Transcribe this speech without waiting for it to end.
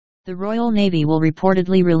The Royal Navy will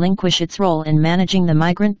reportedly relinquish its role in managing the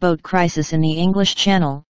migrant boat crisis in the English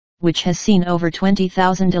Channel, which has seen over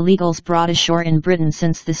 20,000 illegals brought ashore in Britain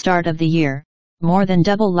since the start of the year, more than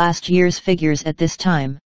double last year's figures at this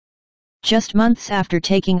time. Just months after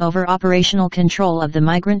taking over operational control of the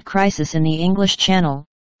migrant crisis in the English Channel,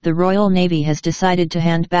 the Royal Navy has decided to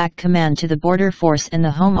hand back command to the Border Force and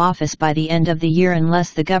the Home Office by the end of the year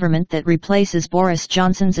unless the government that replaces Boris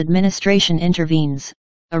Johnson's administration intervenes,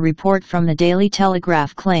 a report from the Daily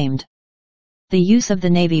Telegraph claimed. The use of the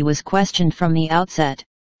Navy was questioned from the outset,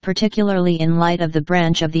 particularly in light of the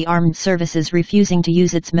branch of the armed services refusing to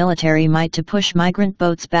use its military might to push migrant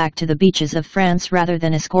boats back to the beaches of France rather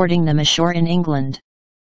than escorting them ashore in England.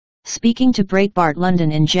 Speaking to Breitbart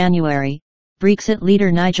London in January, Brexit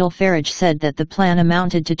leader Nigel Farage said that the plan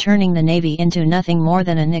amounted to turning the Navy into nothing more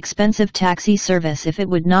than an expensive taxi service if it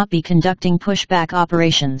would not be conducting pushback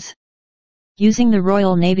operations. Using the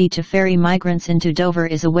Royal Navy to ferry migrants into Dover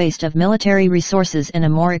is a waste of military resources and a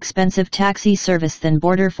more expensive taxi service than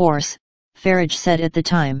Border Force, Farage said at the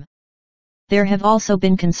time. There have also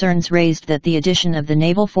been concerns raised that the addition of the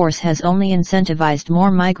naval force has only incentivized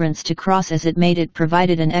more migrants to cross as it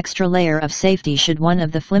provided an extra layer of safety should one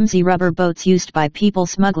of the flimsy rubber boats used by people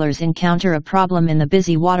smugglers encounter a problem in the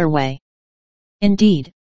busy waterway.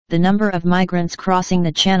 Indeed, the number of migrants crossing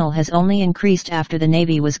the Channel has only increased after the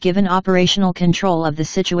Navy was given operational control of the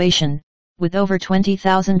situation, with over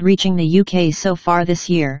 20,000 reaching the UK so far this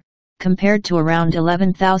year, compared to around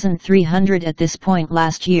 11,300 at this point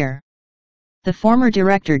last year. The former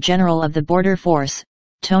Director General of the Border Force,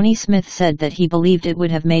 Tony Smith, said that he believed it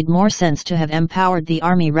would have made more sense to have empowered the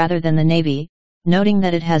Army rather than the Navy, noting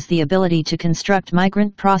that it has the ability to construct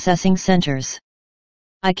migrant processing centers.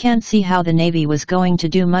 I can't see how the Navy was going to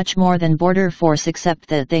do much more than Border Force except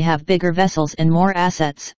that they have bigger vessels and more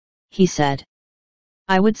assets, he said.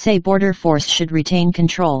 I would say Border Force should retain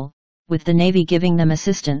control, with the Navy giving them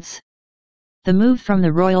assistance. The move from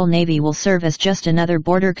the Royal Navy will serve as just another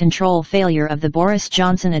border control failure of the Boris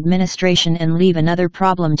Johnson administration and leave another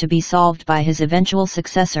problem to be solved by his eventual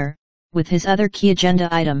successor, with his other key agenda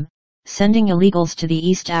item, sending illegals to the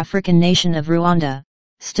East African nation of Rwanda,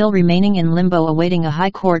 still remaining in limbo awaiting a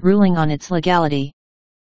high court ruling on its legality.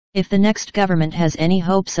 If the next government has any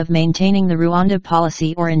hopes of maintaining the Rwanda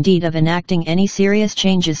policy or indeed of enacting any serious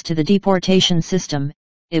changes to the deportation system,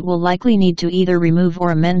 it will likely need to either remove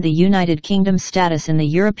or amend the United Kingdom's status in the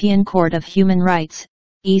European Court of Human Rights,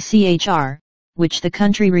 ECHR, which the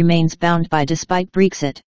country remains bound by despite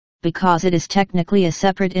Brexit, because it is technically a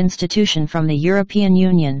separate institution from the European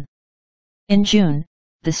Union. In June,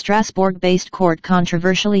 the Strasbourg-based court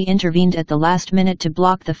controversially intervened at the last minute to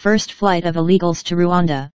block the first flight of illegals to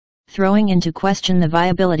Rwanda, throwing into question the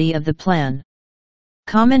viability of the plan.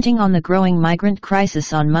 Commenting on the growing migrant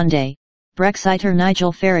crisis on Monday, Brexiter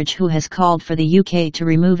Nigel Farage, who has called for the UK to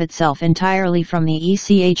remove itself entirely from the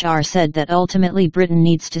ECHR, said that ultimately Britain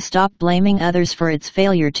needs to stop blaming others for its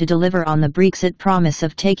failure to deliver on the Brexit promise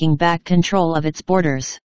of taking back control of its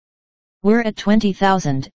borders. We're at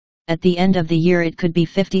 20,000. At the end of the year it could be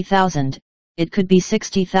 50,000, it could be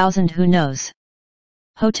 60,000, who knows.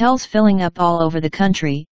 Hotels filling up all over the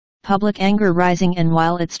country, public anger rising, and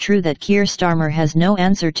while it's true that Keir Starmer has no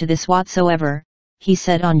answer to this whatsoever, he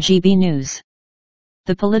said on GB News.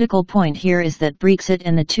 The political point here is that Brexit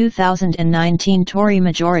and the 2019 Tory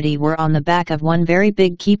majority were on the back of one very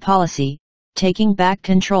big key policy, taking back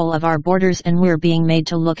control of our borders, and we're being made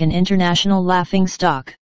to look an international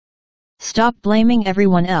laughingstock. Stop blaming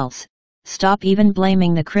everyone else, stop even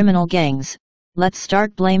blaming the criminal gangs, let's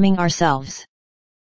start blaming ourselves.